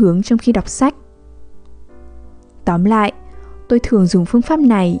phương hướng trong khi đọc sách. Tóm lại, tôi thường dùng phương pháp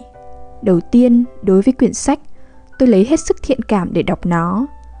này. Đầu tiên, đối với quyển sách, tôi lấy hết sức thiện cảm để đọc nó.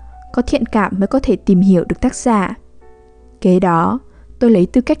 Có thiện cảm mới có thể tìm hiểu được tác giả. Kế đó, tôi lấy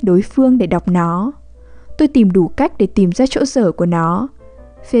tư cách đối phương để đọc nó. Tôi tìm đủ cách để tìm ra chỗ dở của nó,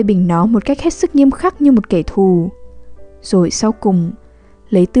 phê bình nó một cách hết sức nghiêm khắc như một kẻ thù. Rồi sau cùng,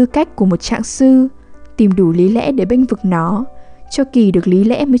 lấy tư cách của một trạng sư, tìm đủ lý lẽ để bênh vực nó, cho kỳ được lý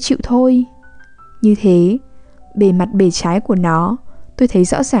lẽ mới chịu thôi. Như thế, bề mặt bề trái của nó, tôi thấy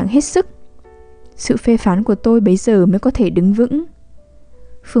rõ ràng hết sức. Sự phê phán của tôi bấy giờ mới có thể đứng vững.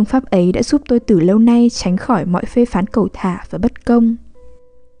 Phương pháp ấy đã giúp tôi từ lâu nay tránh khỏi mọi phê phán cẩu thả và bất công.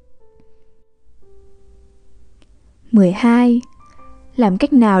 12. Làm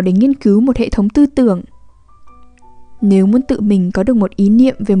cách nào để nghiên cứu một hệ thống tư tưởng? Nếu muốn tự mình có được một ý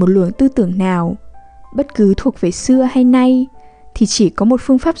niệm về một luồng tư tưởng nào, bất cứ thuộc về xưa hay nay, thì chỉ có một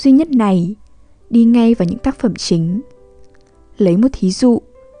phương pháp duy nhất này: đi ngay vào những tác phẩm chính. Lấy một thí dụ,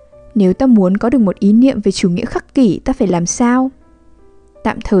 nếu ta muốn có được một ý niệm về chủ nghĩa khắc kỷ, ta phải làm sao?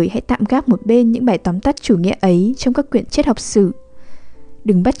 Tạm thời hãy tạm gác một bên những bài tóm tắt chủ nghĩa ấy trong các quyển triết học sử.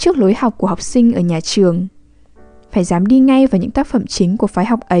 Đừng bắt chước lối học của học sinh ở nhà trường. Phải dám đi ngay vào những tác phẩm chính của phái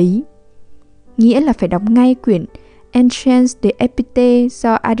học ấy. Nghĩa là phải đọc ngay quyển Entrance de Epictete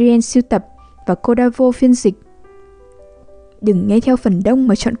do Adrien sưu tập và Cordavo phiên dịch. Đừng nghe theo phần đông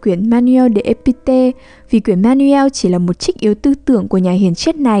mà chọn quyển Manuel de Epictete, vì quyển Manuel chỉ là một trích yếu tư tưởng của nhà hiền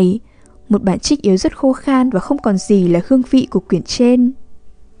triết này, một bản trích yếu rất khô khan và không còn gì là hương vị của quyển trên.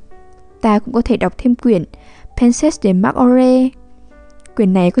 Ta cũng có thể đọc thêm quyển Pensées de Marc Aurèle.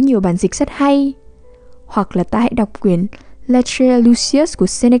 Quyển này có nhiều bản dịch rất hay. Hoặc là ta hãy đọc quyển Lettres Lucius của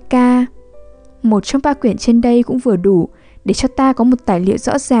Seneca. Một trong ba quyển trên đây cũng vừa đủ để cho ta có một tài liệu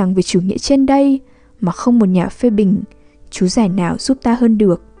rõ ràng về chủ nghĩa trên đây mà không một nhà phê bình, chú giải nào giúp ta hơn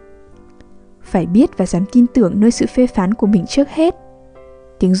được. Phải biết và dám tin tưởng nơi sự phê phán của mình trước hết.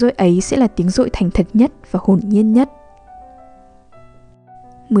 Tiếng dội ấy sẽ là tiếng dội thành thật nhất và hồn nhiên nhất.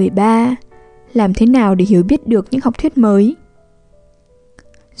 13. Làm thế nào để hiểu biết được những học thuyết mới?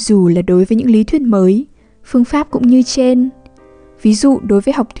 Dù là đối với những lý thuyết mới, phương pháp cũng như trên. Ví dụ đối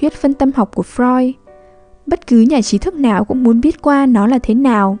với học thuyết phân tâm học của Freud, bất cứ nhà trí thức nào cũng muốn biết qua nó là thế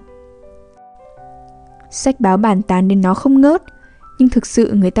nào. Sách báo bàn tán đến nó không ngớt, nhưng thực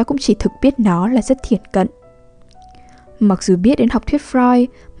sự người ta cũng chỉ thực biết nó là rất thiển cận. Mặc dù biết đến học thuyết Freud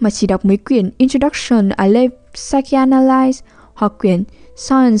mà chỉ đọc mấy quyển Introduction à la Psychanalyse hoặc quyển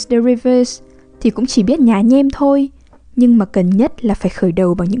Science de Rivers, thì cũng chỉ biết nhá nhem thôi, nhưng mà cần nhất là phải khởi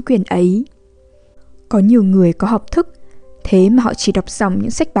đầu bằng những quyền ấy. Có nhiều người có học thức, thế mà họ chỉ đọc dòng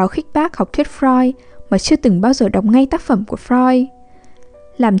những sách báo khích bác học thuyết Freud mà chưa từng bao giờ đọc ngay tác phẩm của Freud.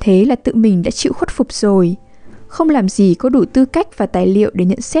 Làm thế là tự mình đã chịu khuất phục rồi, không làm gì có đủ tư cách và tài liệu để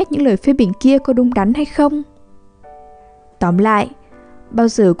nhận xét những lời phê bình kia có đúng đắn hay không. Tóm lại, bao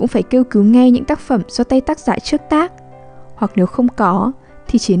giờ cũng phải kêu cứu ngay những tác phẩm do tay tác giả trước tác, hoặc nếu không có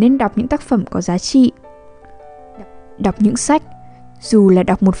thì chỉ nên đọc những tác phẩm có giá trị. Đọc những sách, dù là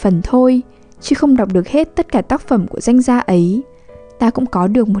đọc một phần thôi, chứ không đọc được hết tất cả tác phẩm của danh gia ấy, ta cũng có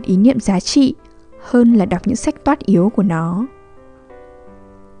được một ý niệm giá trị hơn là đọc những sách toát yếu của nó.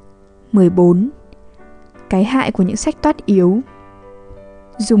 14. Cái hại của những sách toát yếu.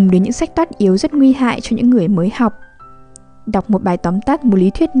 Dùng đến những sách toát yếu rất nguy hại cho những người mới học. Đọc một bài tóm tắt một lý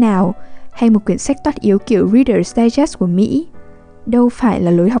thuyết nào hay một quyển sách toát yếu kiểu Reader's Digest của Mỹ đâu phải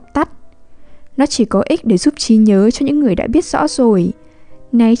là lối học tắt. Nó chỉ có ích để giúp trí nhớ cho những người đã biết rõ rồi.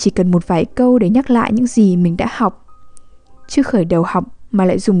 Nay chỉ cần một vài câu để nhắc lại những gì mình đã học. Chứ khởi đầu học mà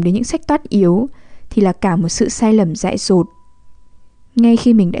lại dùng đến những sách toát yếu thì là cả một sự sai lầm dại dột. Ngay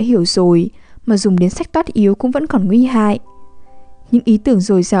khi mình đã hiểu rồi mà dùng đến sách toát yếu cũng vẫn còn nguy hại. Những ý tưởng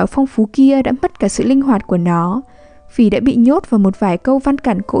dồi dào phong phú kia đã mất cả sự linh hoạt của nó vì đã bị nhốt vào một vài câu văn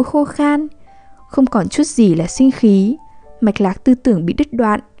cản cỗi khô khan, không còn chút gì là sinh khí, mạch lạc tư tưởng bị đứt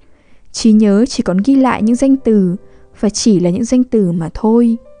đoạn. Trí nhớ chỉ còn ghi lại những danh từ và chỉ là những danh từ mà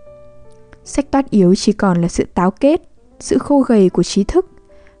thôi. Sách toát yếu chỉ còn là sự táo kết, sự khô gầy của trí thức.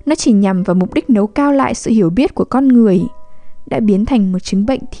 Nó chỉ nhằm vào mục đích nấu cao lại sự hiểu biết của con người, đã biến thành một chứng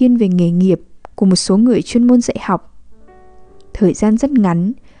bệnh thiên về nghề nghiệp của một số người chuyên môn dạy học. Thời gian rất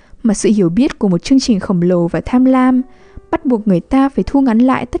ngắn, mà sự hiểu biết của một chương trình khổng lồ và tham lam bắt buộc người ta phải thu ngắn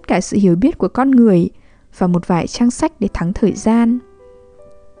lại tất cả sự hiểu biết của con người vào một vài trang sách để thắng thời gian.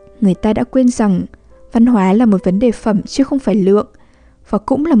 Người ta đã quên rằng văn hóa là một vấn đề phẩm chứ không phải lượng, và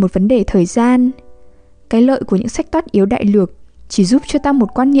cũng là một vấn đề thời gian. Cái lợi của những sách toát yếu đại lược chỉ giúp cho ta một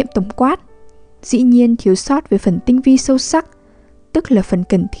quan niệm tổng quát, dĩ nhiên thiếu sót về phần tinh vi sâu sắc, tức là phần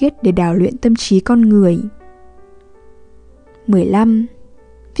cần thiết để đào luyện tâm trí con người. 15.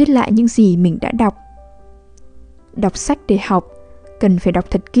 Viết lại những gì mình đã đọc. Đọc sách để học, cần phải đọc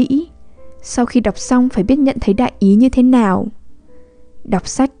thật kỹ. Sau khi đọc xong phải biết nhận thấy đại ý như thế nào. Đọc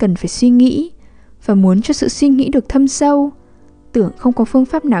sách cần phải suy nghĩ, và muốn cho sự suy nghĩ được thâm sâu, tưởng không có phương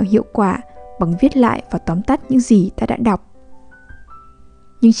pháp nào hiệu quả bằng viết lại và tóm tắt những gì ta đã đọc.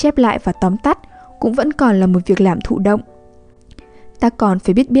 Nhưng chép lại và tóm tắt cũng vẫn còn là một việc làm thụ động. Ta còn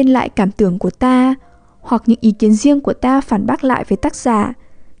phải biết biên lại cảm tưởng của ta, hoặc những ý kiến riêng của ta phản bác lại với tác giả,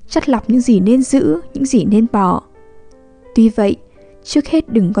 chắt lọc những gì nên giữ, những gì nên bỏ. Tuy vậy, trước hết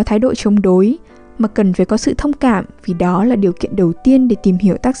đừng có thái độ chống đối, mà cần phải có sự thông cảm, vì đó là điều kiện đầu tiên để tìm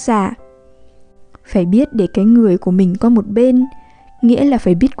hiểu tác giả. Phải biết để cái người của mình qua một bên, nghĩa là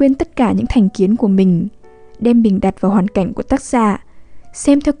phải biết quên tất cả những thành kiến của mình, đem mình đặt vào hoàn cảnh của tác giả,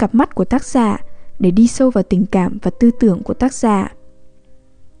 xem theo cặp mắt của tác giả để đi sâu vào tình cảm và tư tưởng của tác giả.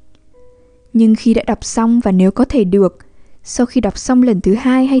 Nhưng khi đã đọc xong và nếu có thể được, sau khi đọc xong lần thứ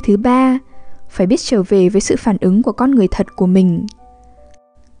 2 hay thứ 3, phải biết trở về với sự phản ứng của con người thật của mình.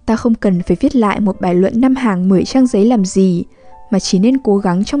 Ta không cần phải viết lại một bài luận 5 hàng 10 trang giấy làm gì, mà chỉ nên cố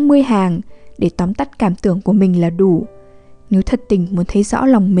gắng trong 10 hàng để tóm tắt cảm tưởng của mình là đủ, nếu thật tình muốn thấy rõ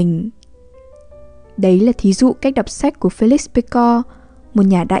lòng mình. Đấy là thí dụ cách đọc sách của Félix Pécor, một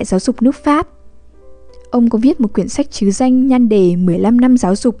nhà đại giáo dục nước Pháp. Ông có viết một quyển sách trứ danh nhan đề 15 năm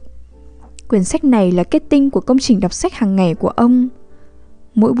giáo dục. Quyển sách này là kết tinh của công trình đọc sách hàng ngày của ông.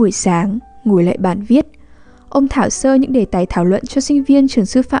 Mỗi buổi sáng, ngồi lại bàn viết, ông thảo sơ những đề tài thảo luận cho sinh viên trường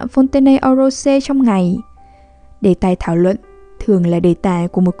sư phạm Fontenay-aux-Roses trong ngày. Đề tài thảo luận thường là đề tài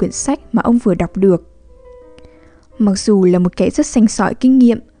của một quyển sách mà ông vừa đọc được. Mặc dù là một kẻ rất sành sỏi kinh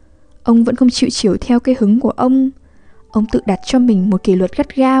nghiệm, ông vẫn không chịu chiều theo cái hứng của ông. Ông tự đặt cho mình một kỷ luật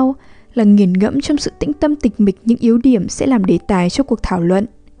gắt gao là nghiền ngẫm trong sự tĩnh tâm tịch mịch những yếu điểm sẽ làm đề tài cho cuộc thảo luận.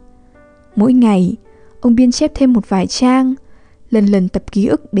 Mỗi ngày, ông biên chép thêm một vài trang, lần lần tập ký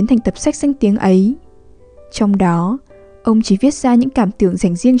ức biến thành tập sách danh tiếng ấy. Trong đó, ông chỉ viết ra những cảm tưởng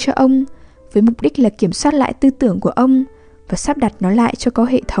dành riêng cho ông, với mục đích là kiểm soát lại tư tưởng của ông và sắp đặt nó lại cho có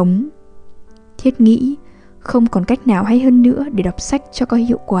hệ thống. Thiết nghĩ, không còn cách nào hay hơn nữa để đọc sách cho có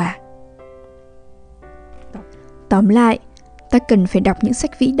hiệu quả. Tóm lại, ta cần phải đọc những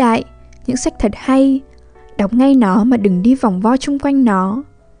sách vĩ đại, những sách thật hay. Đọc ngay nó mà đừng đi vòng vo chung quanh nó.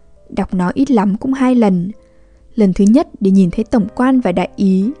 Đọc nó ít lắm cũng 2 lần. Lần thứ nhất để nhìn thấy tổng quan và đại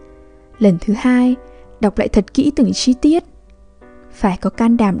ý. Lần thứ 2, đọc lại thật kỹ từng chi tiết. Phải có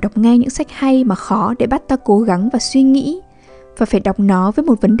can đảm đọc ngay những sách hay mà khó để bắt ta cố gắng và suy nghĩ, và phải đọc nó với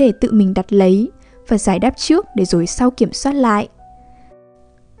một vấn đề tự mình đặt lấy và giải đáp trước để rồi sau kiểm soát lại.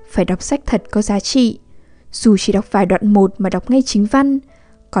 Phải đọc sách thật có giá trị, dù chỉ đọc vài đoạn một mà đọc ngay chính văn,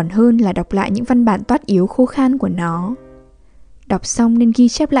 còn hơn là đọc lại những văn bản toát yếu khô khan của nó. Đọc xong nên ghi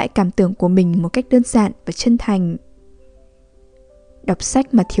chép lại cảm tưởng của mình một cách đơn giản và chân thành. Đọc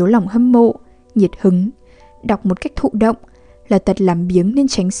sách mà thiếu lòng hâm mộ, nhiệt hứng, đọc một cách thụ động là tật làm biếng nên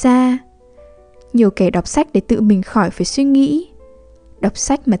tránh xa. Nhiều kẻ đọc sách để tự mình khỏi phải suy nghĩ. Đọc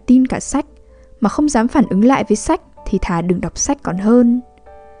sách mà tin cả sách, mà không dám phản ứng lại với sách thì thà đừng đọc sách còn hơn.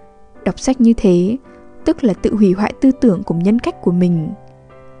 Đọc sách như thế, tức là tự hủy hoại tư tưởng cùng nhân cách của mình.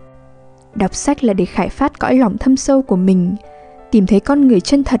 Đọc sách là để khải phát cõi lòng thâm sâu của mình, tìm thấy con người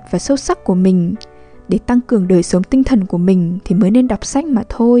chân thật và sâu sắc của mình, để tăng cường đời sống tinh thần của mình thì mới nên đọc sách mà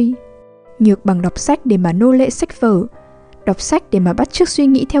thôi. Nhược bằng đọc sách để mà nô lệ sách vở, đọc sách để mà bắt chước suy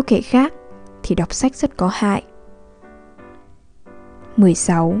nghĩ theo kẻ khác, thì đọc sách rất có hại.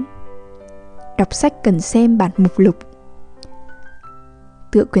 16. Đọc sách cần xem bản mục lục.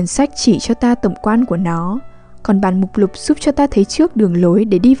 Tựa quyển sách chỉ cho ta tổng quan của nó, còn bản mục lục giúp cho ta thấy trước đường lối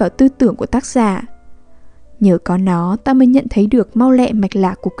để đi vào tư tưởng của tác giả. Nhờ có nó, ta mới nhận thấy được mau lẹ mạch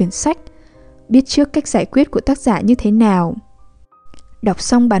lạc của quyển sách, biết trước cách giải quyết của tác giả như thế nào. Đọc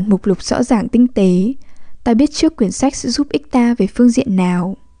xong bản mục lục rõ ràng tinh tế, ta biết trước quyển sách sẽ giúp ích ta về phương diện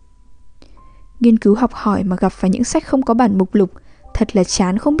nào. Nghiên cứu học hỏi mà gặp phải những sách không có bản mục lục, thật là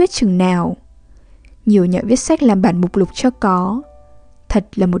chán không biết chừng nào. Nhiều nhà viết sách làm bản mục lục cho có, thật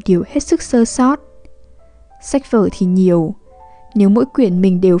là một điều hết sức sơ sót. Sách vở thì nhiều, nếu mỗi quyển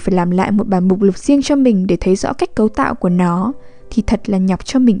mình đều phải làm lại một bản mục lục riêng cho mình để thấy rõ cách cấu tạo của nó, thì thật là nhọc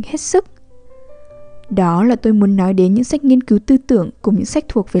cho mình hết sức. Đó là tôi muốn nói đến những sách nghiên cứu tư tưởng cùng những sách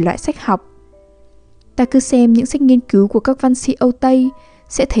thuộc về loại sách học. Ta cứ xem những sách nghiên cứu của các văn sĩ Âu Tây,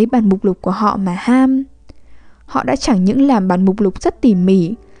 sẽ thấy bản mục lục của họ mà ham. Họ đã chẳng những làm bản mục lục rất tỉ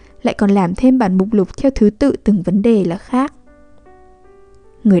mỉ, lại còn làm thêm bản mục lục theo thứ tự từng vấn đề là khác.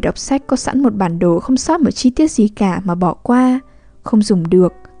 Người đọc sách có sẵn một bản đồ không sót một chi tiết gì cả mà bỏ qua, không dùng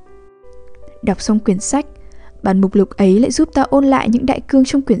được. Đọc xong quyển sách, bản mục lục ấy lại giúp ta ôn lại những đại cương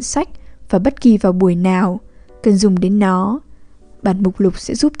trong quyển sách, và bất kỳ vào buổi nào cần dùng đến nó, bản mục lục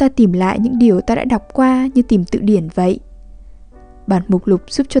sẽ giúp ta tìm lại những điều ta đã đọc qua như tìm từ điển vậy. Bản mục lục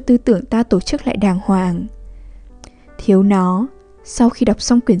giúp cho tư tưởng ta tổ chức lại đàng hoàng. Thiếu nó, sau khi đọc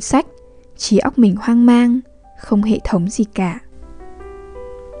xong quyển sách, trí óc mình hoang mang, không hệ thống gì cả.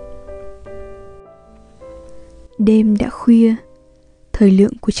 Đêm đã khuya, thời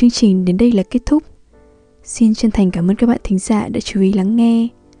lượng của chương trình đến đây là kết thúc. Xin chân thành cảm ơn các bạn thính giả đã chú ý lắng nghe.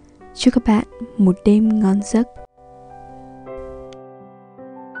 Chúc các bạn một đêm ngon giấc.